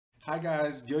Hi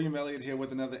guys, Gilliam Elliott here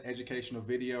with another educational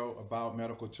video about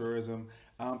medical tourism.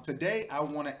 Today I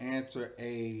want to answer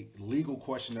a legal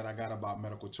question that I got about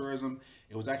medical tourism.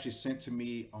 It was actually sent to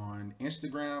me on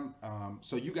Instagram.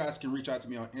 So you guys can reach out to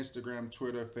me on Instagram,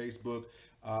 Twitter, Facebook,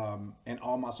 and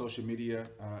all my social media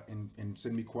and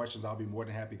send me questions. I'll be more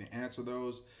than happy to answer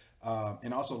those.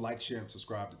 And also like, share, and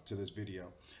subscribe to this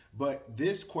video. But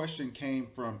this question came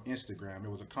from Instagram.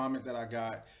 It was a comment that I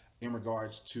got in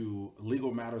regards to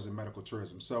legal matters in medical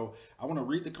tourism. So I want to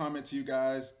read the comment to you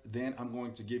guys. Then I'm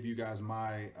going to give you guys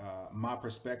my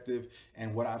perspective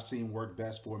and what I've seen work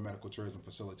best for medical tourism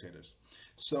facilitators.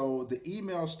 So the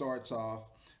email starts off,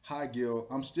 "Hi Gil,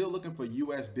 I'm still looking for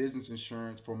U.S. business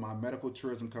insurance for my medical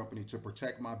tourism company to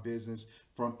protect my business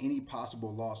from any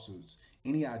possible lawsuits.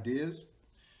 Any ideas?"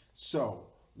 So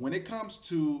when it comes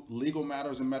to legal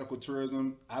matters in medical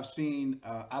tourism, I've seen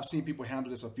people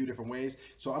handle this a few different ways.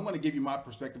 So I'm going to give you my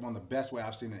perspective on the best way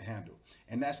I've seen it handled,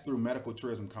 and that's through medical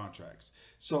tourism contracts.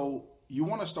 So you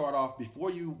want to start off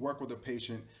before you work with a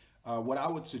patient. What I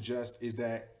would suggest is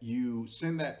that you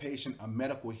send that patient a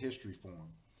medical history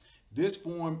form. This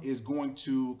form is going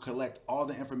to collect all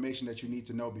the information that you need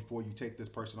to know before you take this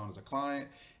person on as a client.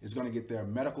 It's going to get their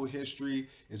medical history.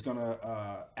 It's going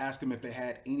to ask them if they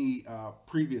had any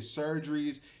previous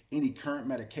surgeries, any current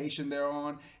medication they're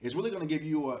on. It's really going to give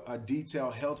you a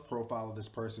detailed health profile of this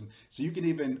person. So you can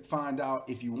even find out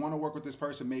if you want to work with this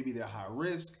person, maybe they're high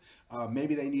risk,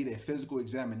 maybe they need a physical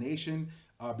examination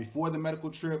before the medical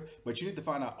trip, but you need to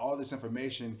find out all this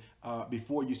information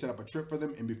before you set up a trip for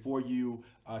them and before you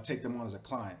take them on as a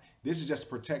client. This is just to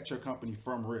protect your company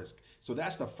from risk. So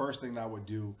that's the first thing that I would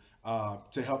do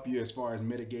to help you as far as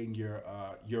mitigating your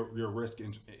risk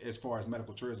as far as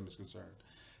medical tourism is concerned.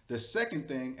 The second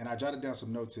thing, and I jotted down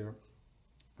some notes here,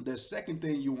 the second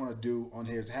thing you want to do on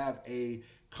here is have a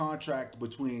contract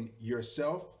between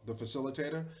yourself, the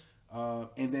facilitator,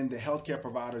 and then the healthcare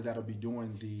provider that'll be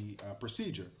doing the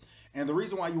procedure. And the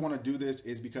reason why you want to do this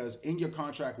is because in your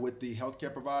contract with the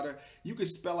healthcare provider, you can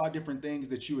spell out different things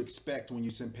that you expect when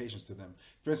you send patients to them.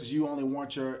 For instance, you only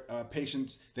want your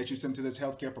patients that you send to this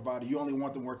healthcare provider, you only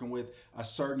want them working with a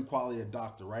certain quality of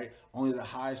doctor, right? Only the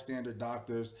highest standard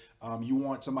doctors. You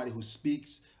want somebody who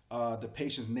speaks the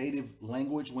patient's native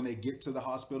language when they get to the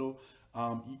hospital.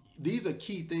 These are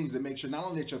key things that make sure not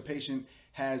only that your patient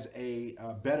has a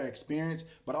better experience,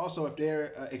 but also if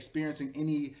they're experiencing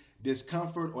any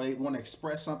discomfort or they want to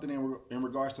express something in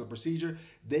regards to the procedure,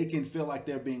 they can feel like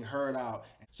they're being heard out.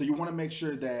 So you want to make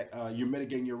sure that you're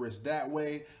mitigating your risk that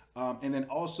way. And then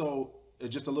also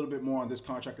just a little bit more on this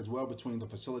contract as well between the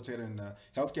facilitator and the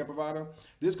healthcare provider.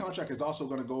 This contract is also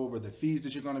going to go over the fees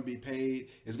that you're going to be paid.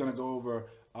 It's going to go over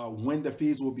when the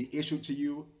fees will be issued to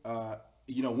you,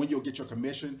 when you'll get your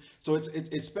commission. So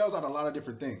it spells out a lot of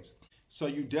different things. So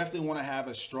you definitely want to have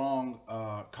a strong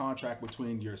contract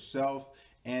between yourself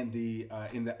and the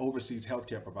overseas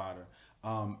healthcare provider.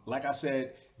 Like I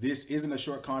said, this isn't a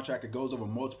short contract. It goes over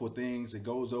multiple things. It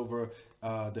goes over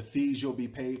the fees you'll be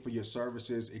paid for your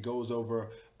services. It goes over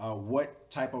what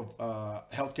type of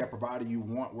healthcare provider you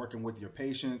want working with your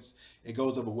patients. It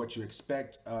goes over what you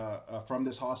expect from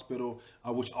this hospital,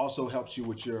 which also helps you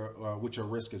with your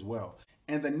risk as well.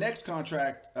 And the next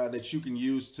contract that you can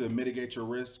use to mitigate your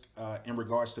risk in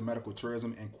regards to medical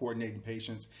tourism and coordinating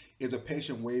patients is a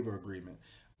patient waiver agreement.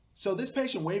 So this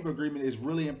patient waiver agreement is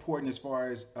really important as far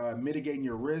as mitigating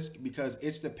your risk because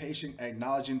it's the patient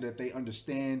acknowledging that they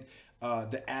understand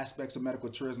the aspects of medical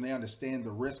tourism. They understand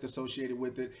the risk associated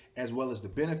with it as well as the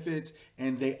benefits.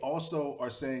 And they also are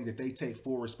saying that they take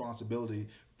full responsibility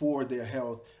for their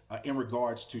health in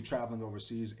regards to traveling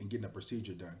overseas and getting a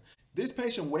procedure done. This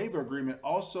patient waiver agreement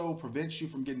also prevents you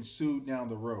from getting sued down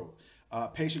the road.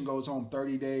 Patient goes home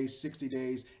 30 days, 60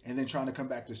 days, and then trying to come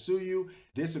back to sue you.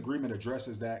 This agreement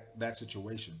addresses that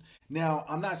situation. Now,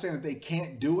 I'm not saying that they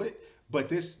can't do it, but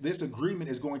this agreement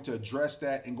is going to address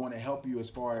that and going to help you as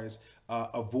far as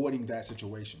avoiding that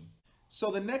situation. So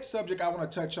the next subject I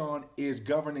want to touch on is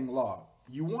governing law.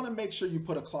 You want to make sure you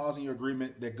put a clause in your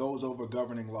agreement that goes over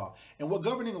governing law. And what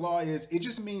governing law is, it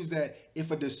just means that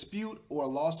if a dispute or a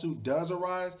lawsuit does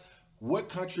arise, what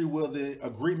country will the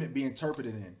agreement be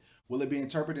interpreted in? Will it be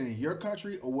interpreted in your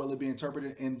country or will it be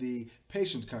interpreted in the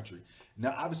patient's country?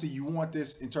 Now, obviously, you want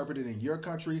this interpreted in your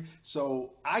country.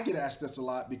 So I get asked this a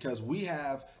lot because we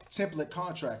have template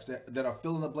contracts that are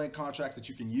fill in the blank contracts that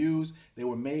you can use. They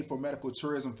were made for medical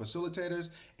tourism facilitators.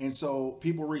 And so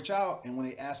people reach out and when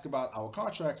they ask about our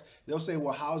contracts, they'll say,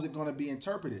 well, how is it going to be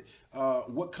interpreted?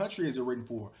 What country is it written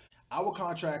for? Our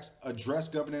contracts address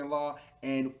governing law,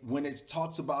 and when it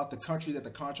talks about the country that the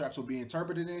contracts will be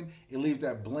interpreted in, it leaves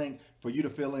that blank for you to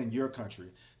fill in your country.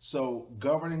 So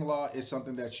governing law is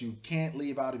something that you can't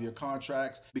leave out of your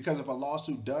contracts, because if a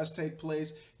lawsuit does take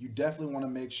place, you definitely want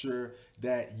to make sure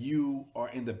that you are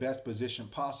in the best position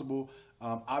possible.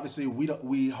 Obviously,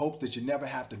 we hope that you never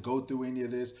have to go through any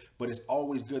of this, but it's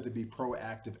always good to be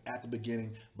proactive at the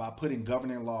beginning by putting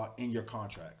governing law in your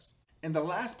contracts. And the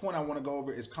last point I want to go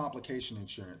over is complication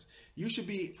insurance. You should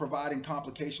be providing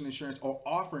complication insurance or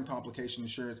offering complication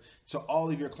insurance to all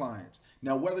of your clients.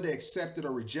 Now, whether they accept it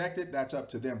or reject it, that's up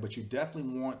to them, but you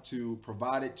definitely want to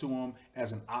provide it to them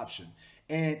as an option.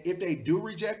 And if they do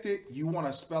reject it, you want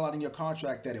to spell out in your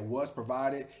contract that it was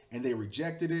provided and they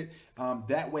rejected it.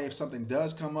 That way, if something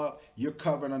does come up, you're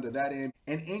covered under that end.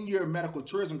 And in your medical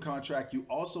tourism contract, you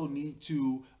also need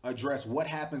to address what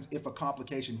happens if a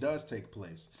complication does take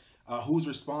place. Who's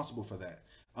responsible for that?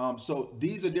 So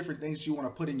these are different things you want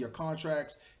to put in your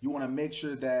contracts. You want to make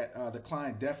sure that the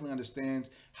client definitely understands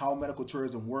how medical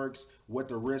tourism works, what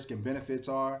the risk and benefits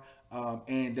are,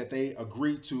 and that they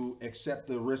agree to accept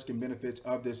the risk and benefits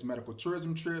of this medical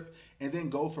tourism trip, and then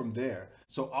go from there.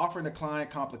 So offering the client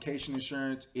complication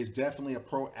insurance is definitely a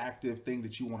proactive thing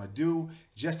that you want to do,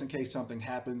 just in case something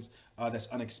happens that's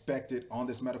unexpected on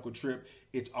this medical trip.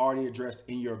 It's already addressed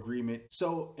in your agreement.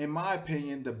 So in my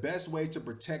opinion, the best way to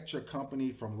protect your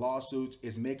company from lawsuits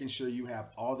is making sure you have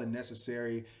all the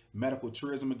necessary medical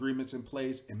tourism agreements in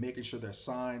place and making sure they're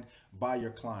signed by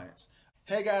your clients.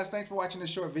 Hey guys, thanks for watching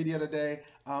this short video today.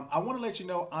 I want to let you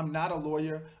know I'm not a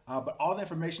lawyer, but all the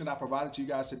information that I provided to you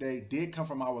guys today did come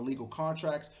from our legal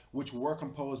contracts, which were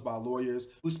composed by lawyers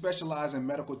who specialize in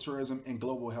medical tourism and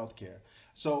global healthcare.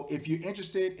 So if you're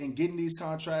interested in getting these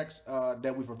contracts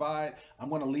that we provide, I'm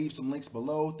going to leave some links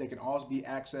below. They can also be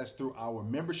accessed through our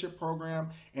membership program.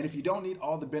 And if you don't need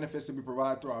all the benefits that we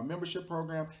provide through our membership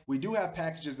program, we do have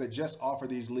packages that just offer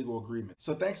these legal agreements.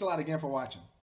 So thanks a lot again for watching.